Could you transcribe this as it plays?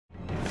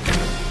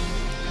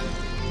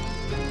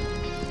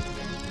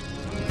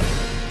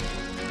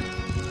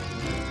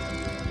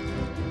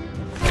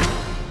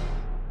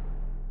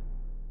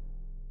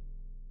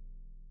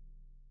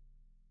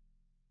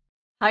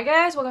Hi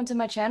guys, welcome to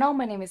my channel.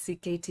 My name is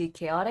CKT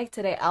Chaotic.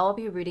 Today I will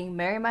be reading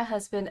Marry My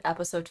Husband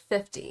episode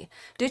 50.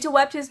 Due to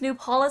Webtoon's new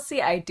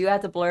policy, I do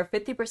have to blur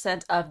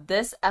 50% of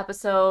this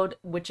episode,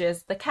 which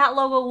is the cat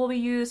logo will be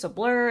used, so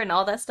blur and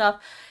all that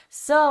stuff.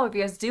 So if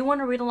you guys do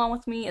want to read along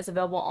with me, it's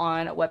available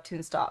on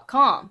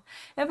webtoons.com.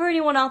 And for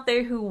anyone out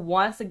there who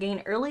wants to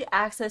gain early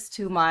access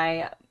to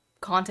my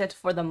content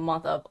for the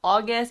month of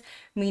August,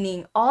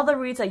 meaning all the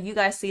reads that you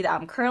guys see that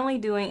I'm currently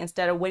doing,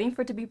 instead of waiting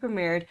for it to be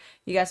premiered,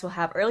 you guys will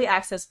have early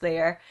access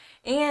there.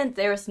 And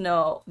there is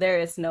no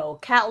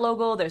cat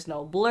logo, there's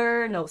no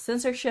blur, no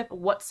censorship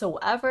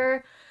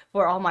whatsoever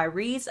for all my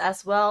reads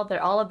as well.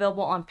 They're all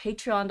available on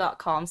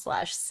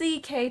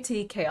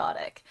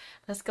patreon.com/cktchaotic.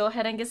 Let's go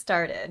ahead and get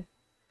started.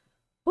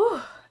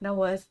 Whew, that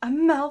was a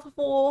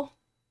mouthful.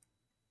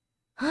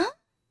 Huh?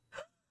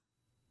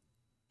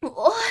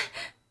 What?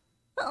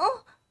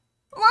 Oh.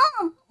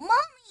 Mom!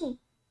 Mommy!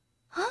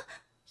 Huh?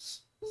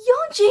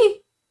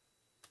 Yeonji!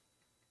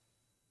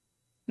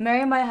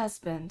 Marry My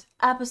Husband,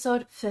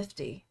 episode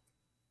 50.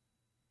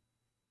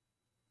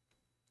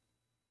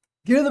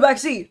 Get in the back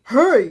seat!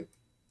 Hurry!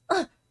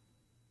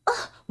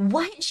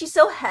 Why is she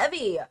so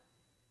heavy?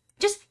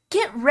 Just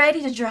get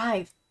ready to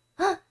drive.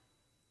 Huh?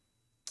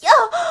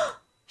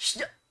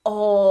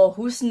 Oh,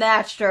 who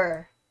snatched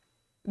her?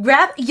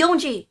 Grab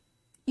Yeonji!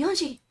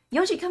 Yeonji,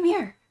 come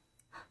here.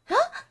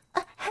 Huh?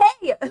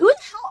 Hey, who the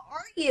hell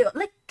are you?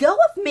 Let go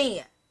of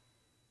me!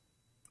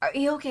 Are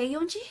you okay,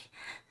 Yeonji?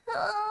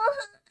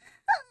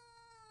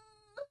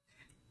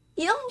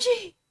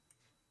 Yeonji!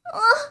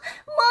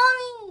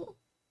 Mommy!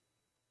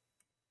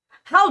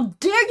 How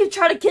dare you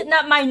try to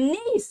kidnap my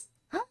niece?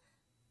 Huh?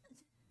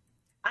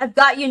 I've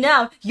got you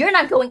now. You're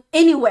not going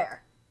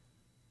anywhere.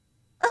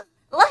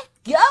 Let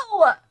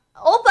go!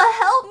 Oppa,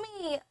 help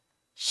me!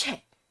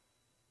 Shit.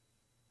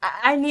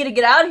 I need to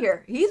get out of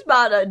here. He's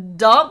about to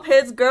dump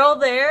his girl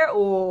there.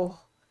 Oh.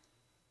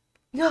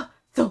 Yeah,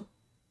 so.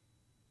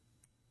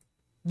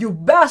 You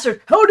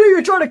bastard! How dare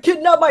you try to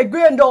kidnap my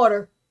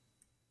granddaughter?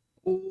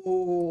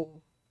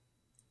 Oh.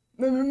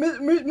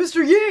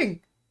 Mr.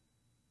 Ying!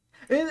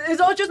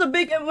 It's all just a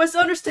big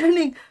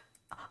misunderstanding.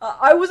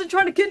 I wasn't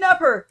trying to kidnap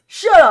her.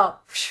 Shut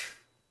up!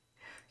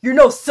 You're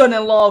no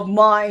son-in-law of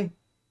mine.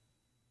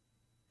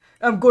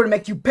 I'm going to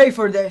make you pay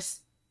for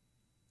this.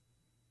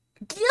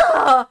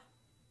 Yeah!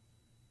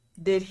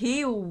 Did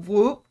he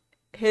whoop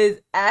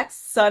his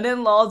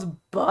ex-son-in-law's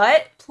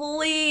butt?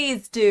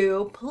 Please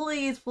do.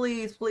 Please,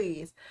 please,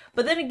 please.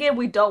 But then again,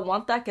 we don't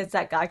want that because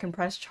that guy can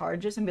press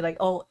charges and be like,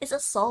 oh, it's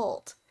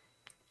assault.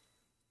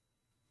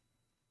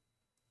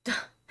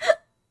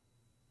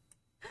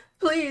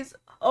 Please,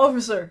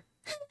 officer.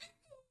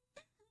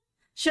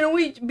 Shouldn't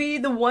we be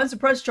the ones to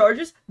press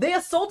charges? They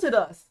assaulted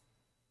us.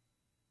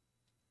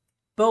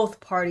 Both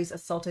parties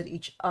assaulted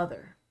each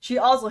other. She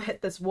also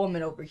hit this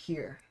woman over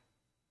here.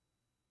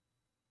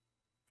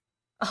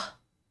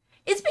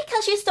 It's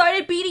because she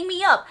started beating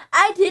me up.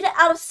 I did it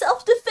out of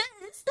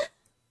self-defense.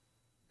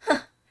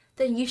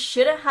 Then you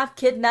shouldn't have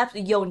kidnapped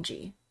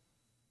Yeonji.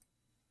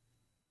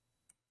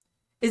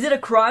 Is it a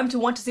crime to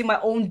want to see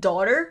my own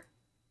daughter?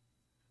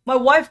 My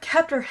wife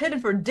kept her hidden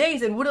for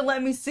days and wouldn't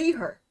let me see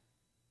her.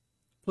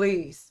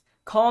 Please,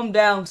 calm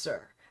down,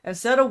 sir, and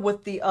settle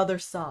with the other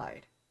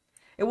side.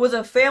 It was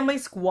a family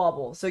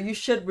squabble, so you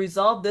should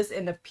resolve this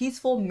in a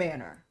peaceful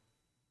manner.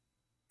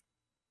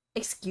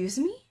 Excuse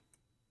me?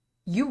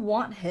 You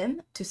want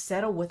him to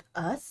settle with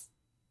us?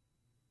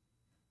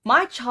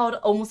 My child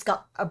almost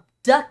got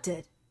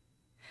abducted.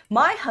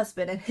 My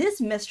husband and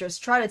his mistress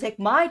tried to take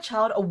my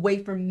child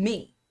away from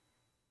me.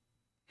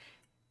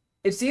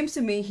 It seems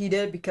to me he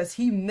did it because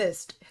he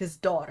missed his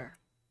daughter.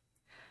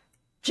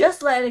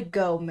 Just let it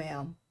go,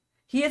 ma'am.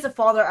 He is a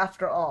father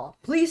after all.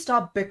 Please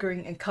stop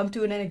bickering and come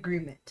to an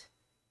agreement.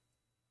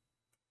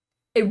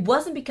 It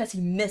wasn't because he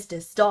missed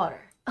his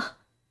daughter.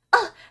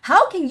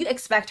 How can you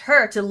expect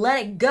her to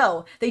let it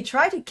go? They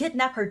tried to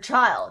kidnap her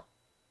child.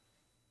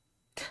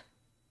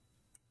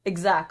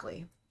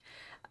 Exactly.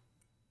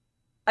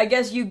 I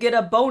guess you get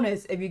a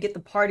bonus if you get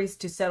the parties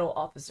to settle,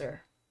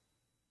 officer.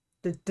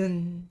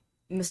 Dun-dun.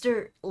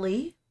 Mr.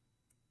 Lee?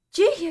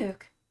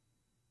 Ji-hyuk!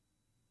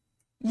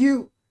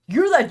 You're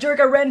that jerk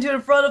I ran into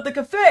in front of the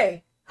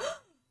cafe!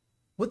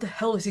 What the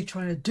hell is he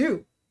trying to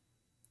do?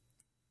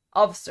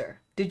 Officer,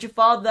 did you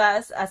file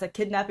that as a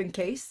kidnapping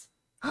case?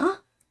 Huh?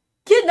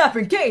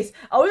 Kidnapping case!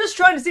 I was just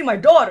trying to see my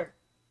daughter!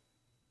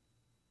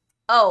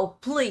 Oh,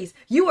 please.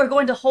 You are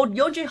going to hold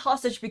Yeonji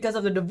hostage because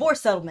of the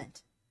divorce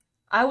settlement.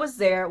 I was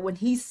there when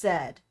he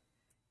said,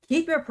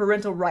 keep your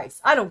parental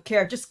rights. I don't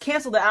care. Just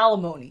cancel the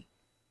alimony.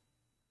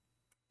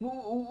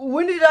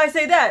 When did I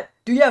say that?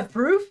 Do you have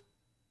proof?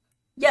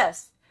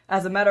 Yes.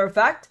 As a matter of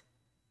fact,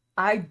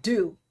 I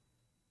do.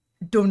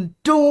 Dun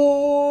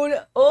dun!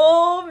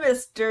 Oh,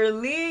 Mr.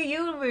 Lee,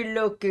 you be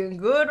looking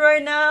good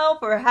right now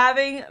for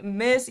having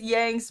Miss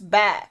Yang's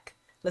back.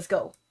 Let's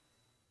go.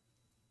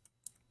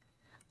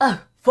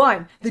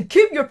 Fine. Then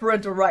keep your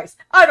parental rights.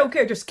 I don't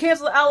care. Just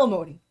cancel the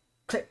alimony.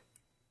 Click.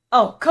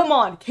 Oh, come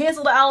on.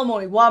 Cancel the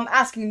alimony while I'm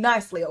asking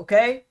nicely,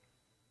 okay?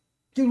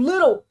 You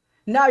little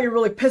Now you're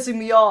really pissing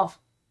me off.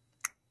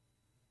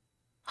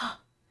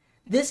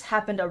 This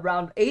happened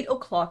around 8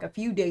 o'clock a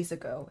few days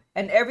ago,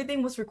 and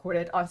everything was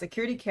recorded on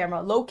security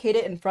camera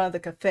located in front of the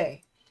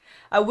cafe.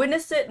 I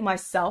witnessed it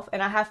myself,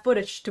 and I have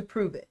footage to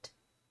prove it.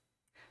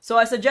 So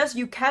I suggest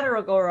you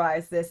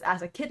categorize this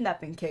as a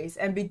kidnapping case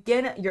and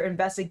begin your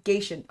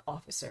investigation,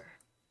 officer.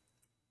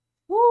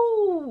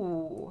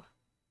 Woo!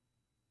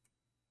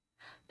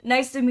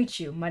 Nice to meet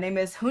you. My name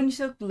is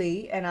Hoon-suk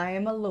Lee, and I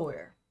am a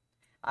lawyer.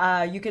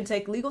 You can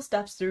take legal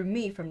steps through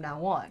me from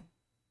now on.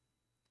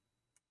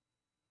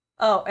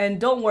 Oh, and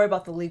don't worry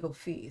about the legal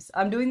fees.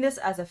 I'm doing this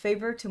as a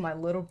favor to my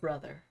little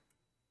brother.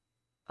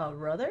 A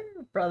brother?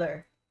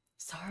 Brother.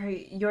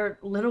 Sorry, your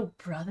little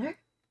brother?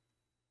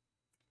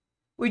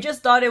 We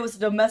just thought it was a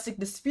domestic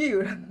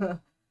dispute.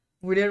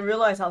 We didn't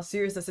realize how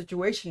serious the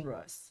situation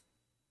was.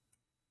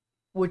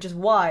 Which is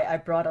why I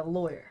brought a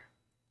lawyer.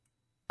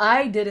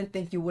 I didn't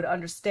think you would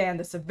understand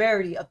the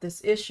severity of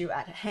this issue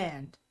at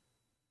hand.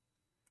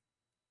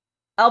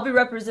 I'll be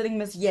representing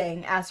Miss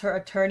Yang as her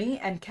attorney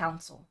and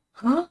counsel.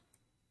 Huh?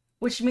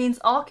 Which means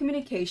all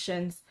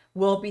communications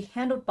will be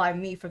handled by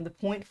me from the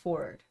point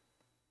forward.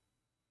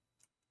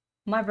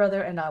 My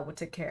brother and I will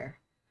take care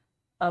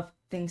of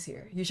things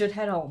here. You should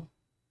head home.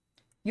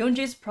 Yoonji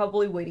is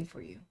probably waiting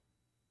for you.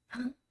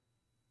 Huh?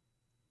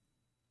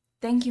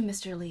 Thank you,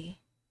 Mr. Lee.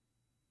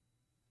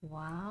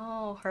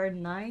 Wow, her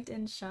knight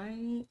in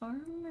shiny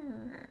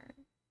armor.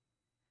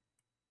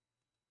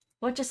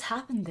 What just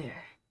happened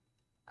there?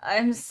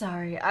 I'm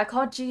sorry, I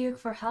called Ji-hyuk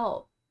for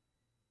help.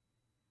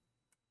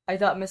 I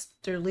thought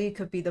Mr. Lee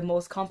could be the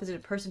most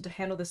competent person to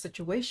handle the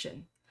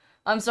situation.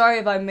 I'm sorry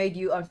if I made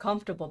you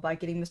uncomfortable by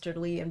getting Mr.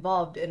 Lee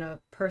involved in a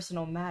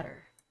personal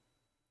matter.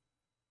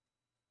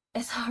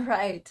 It's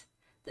alright.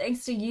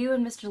 Thanks to you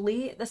and Mr.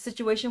 Lee, the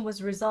situation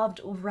was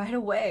resolved right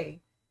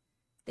away.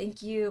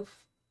 Thank you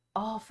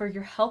all for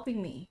your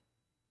helping me.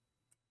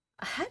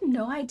 I had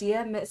no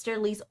idea Mr.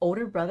 Lee's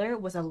older brother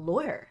was a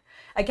lawyer.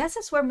 I guess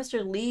that's where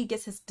Mr. Lee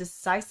gets his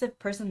decisive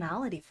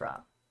personality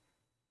from.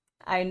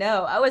 I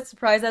know, I was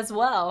surprised as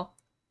well.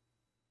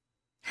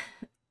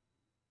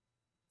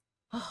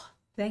 Oh,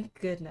 thank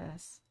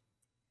goodness.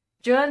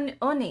 Jiwon,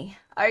 Oni,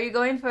 are you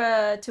going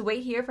to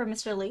wait here for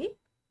Mr. Lee?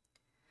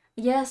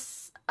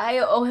 Yes, I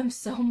owe him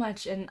so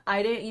much, and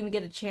I didn't even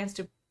get a chance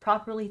to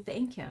properly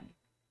thank him.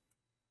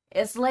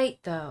 It's late,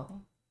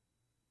 though.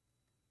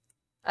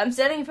 I'm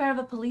standing in front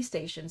of a police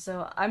station,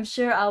 so I'm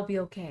sure I'll be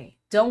okay.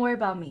 Don't worry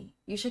about me.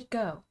 You should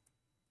go.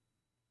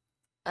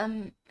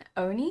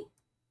 Oni?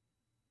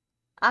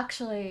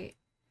 Actually,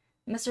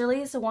 Mr.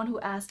 Lee is the one who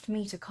asked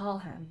me to call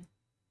him.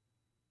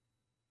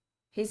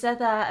 He said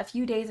that a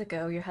few days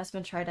ago your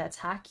husband tried to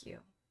attack you,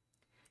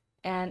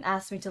 and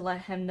asked me to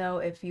let him know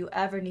if you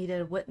ever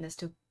needed a witness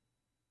to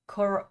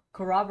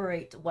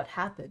corroborate what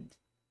happened.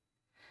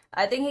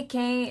 I think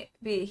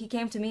he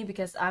came to me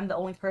because I'm the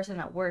only person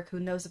at work who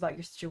knows about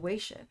your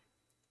situation.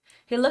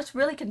 He looked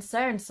really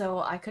concerned, so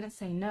I couldn't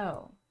say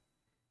no.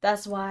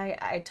 That's why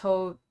I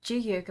told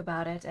Ji-hyuk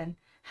about it and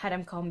had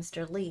him call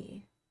Mr.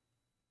 Lee.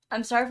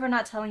 I'm sorry for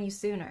not telling you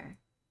sooner.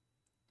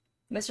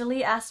 Mr.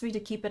 Lee asked me to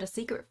keep it a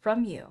secret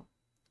from you.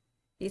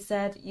 He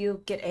said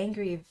you'd get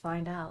angry if you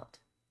find out.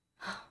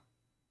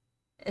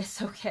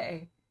 It's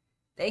okay.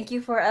 Thank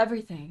you for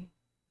everything.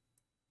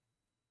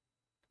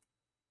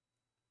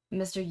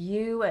 Mr.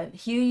 Yu and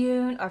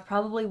Hyo-yoon are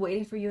probably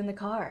waiting for you in the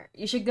car.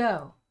 You should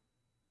go.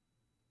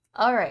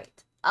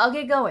 Alright, I'll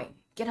get going.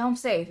 Get home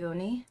safe,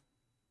 Oni.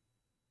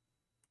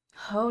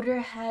 Hold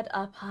your head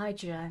up high,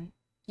 Jun.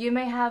 You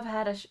may have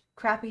had a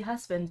crappy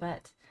husband,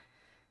 but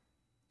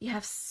you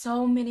have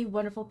so many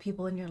wonderful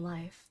people in your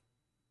life.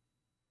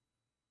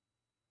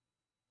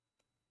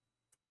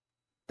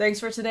 Thanks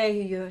for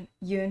today,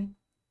 Yoon.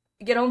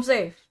 Get home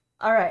safe.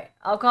 Alright,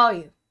 I'll call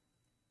you.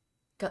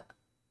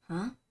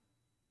 Huh?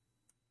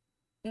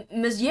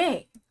 Ms.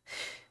 Yang!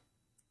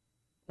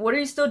 What are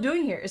you still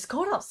doing here? It's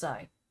cold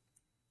outside.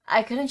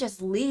 I couldn't just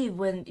leave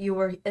when you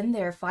were in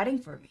there fighting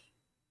for me.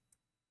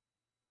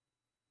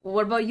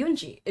 What about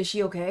Yoonji? Is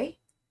she okay?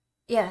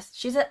 Yes,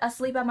 she's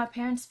asleep at my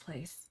parents'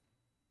 place.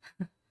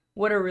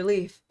 What a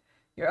relief.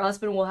 Your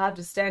husband will have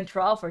to stand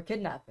trial for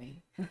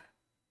kidnapping.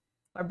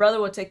 My brother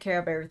will take care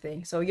of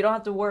everything, so you don't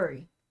have to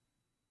worry.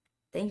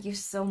 Thank you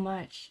so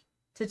much.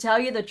 To tell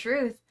you the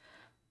truth,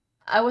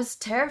 I was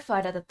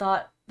terrified at the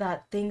thought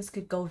that things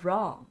could go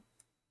wrong.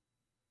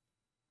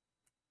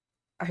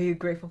 Are you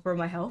grateful for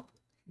my help?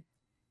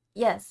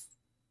 Yes,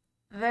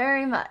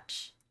 very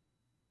much.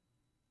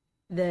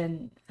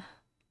 Then,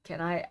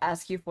 can I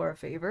ask you for a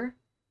favor?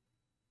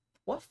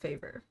 What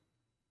favor?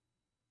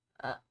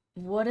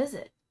 What is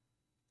it?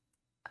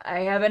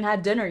 I haven't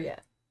had dinner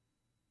yet.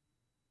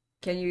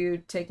 Can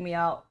you take me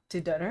out to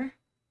dinner?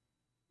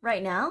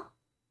 Right now?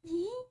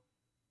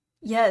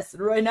 Yes,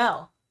 right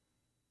now.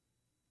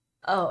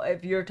 Oh,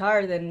 if you're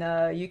tired,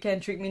 then you can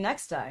treat me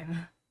next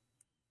time.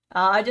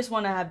 I just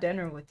want to have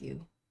dinner with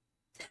you.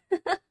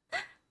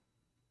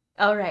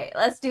 Alright,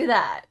 let's do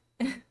that.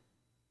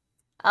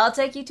 I'll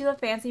take you to a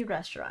fancy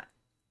restaurant.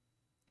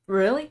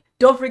 Really?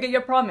 Don't forget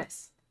your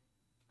promise.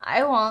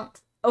 I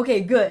won't.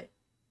 Okay, good.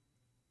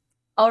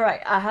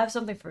 Alright, I have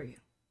something for you.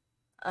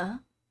 Uh,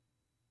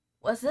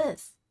 What's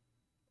this?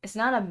 It's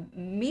not a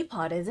me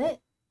pot, is it?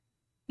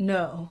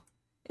 no.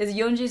 It's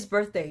Yeonji's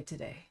birthday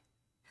today.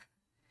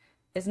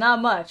 It's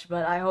not much,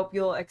 but I hope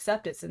you'll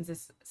accept it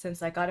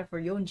since I got it for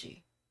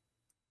Yeonji.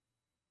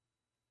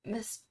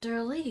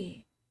 Mr.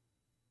 Lee.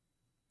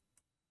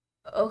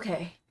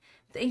 Okay.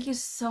 Thank you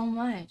so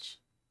much.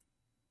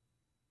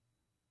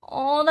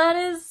 Oh, that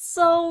is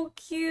so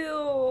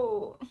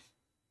cute.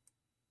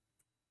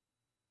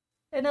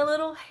 And the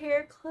little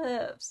hair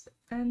clips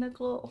and the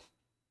glow.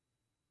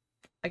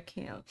 I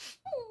can't.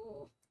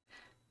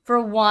 For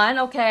one,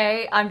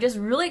 okay, I'm just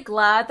really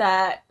glad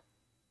that,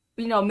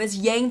 Miss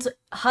Yang's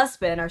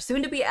husband, or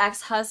soon to be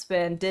ex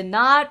husband, did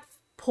not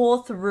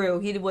pull through.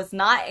 He was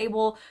not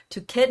able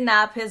to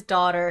kidnap his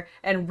daughter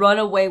and run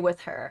away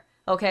with her.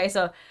 Okay,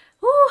 so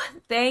whew,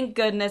 thank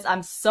goodness.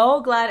 I'm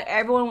so glad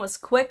everyone was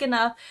quick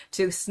enough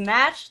to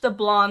snatch the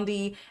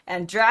blondie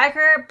and drag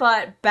her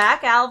butt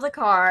back out of the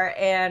car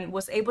and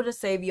was able to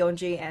save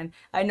Yeonji. And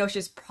I know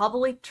she's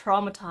probably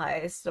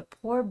traumatized, the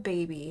poor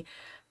baby.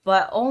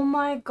 But oh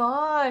my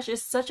gosh,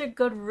 it's such a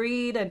good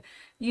read. And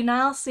you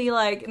now see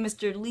like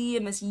Mr. Lee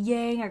and Miss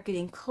Yang are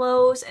getting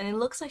close, and it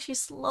looks like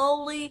she's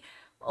slowly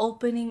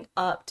opening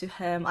up to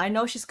him. I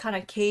know she's kind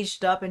of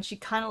caged up and she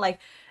kind of like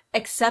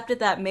accepted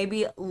that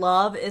maybe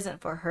love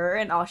isn't for her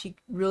and all she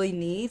really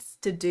needs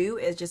to do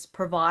is just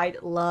provide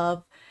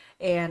love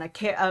and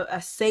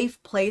a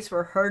safe place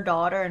for her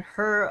daughter and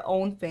her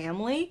own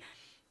family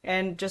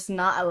and just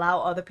not allow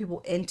other people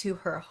into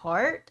her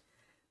heart.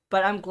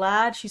 But I'm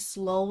glad she's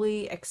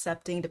slowly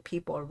accepting the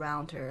people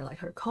around her, like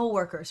her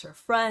coworkers, her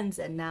friends,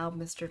 and now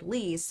Mr.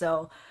 Lee.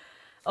 So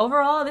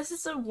overall, this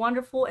is a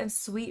wonderful and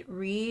sweet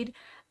read.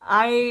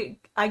 I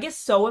get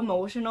so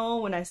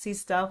emotional when I see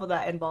stuff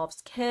that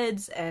involves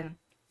kids, and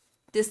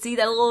to see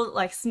that little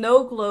like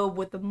snow globe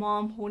with the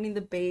mom holding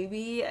the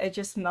baby, it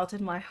just melted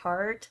my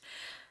heart.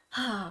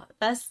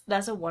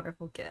 That's a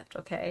wonderful gift,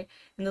 okay?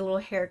 And the little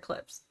hair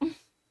clips.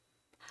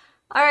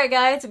 Alright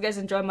guys, if you guys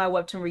enjoyed my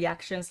webtoon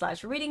reaction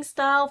slash reading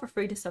style, feel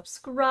free to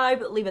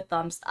subscribe, leave a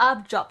thumbs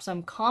up, drop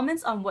some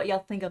comments on what y'all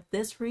think of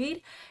this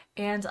read,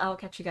 and I'll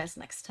catch you guys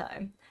next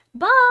time.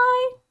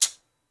 Bye!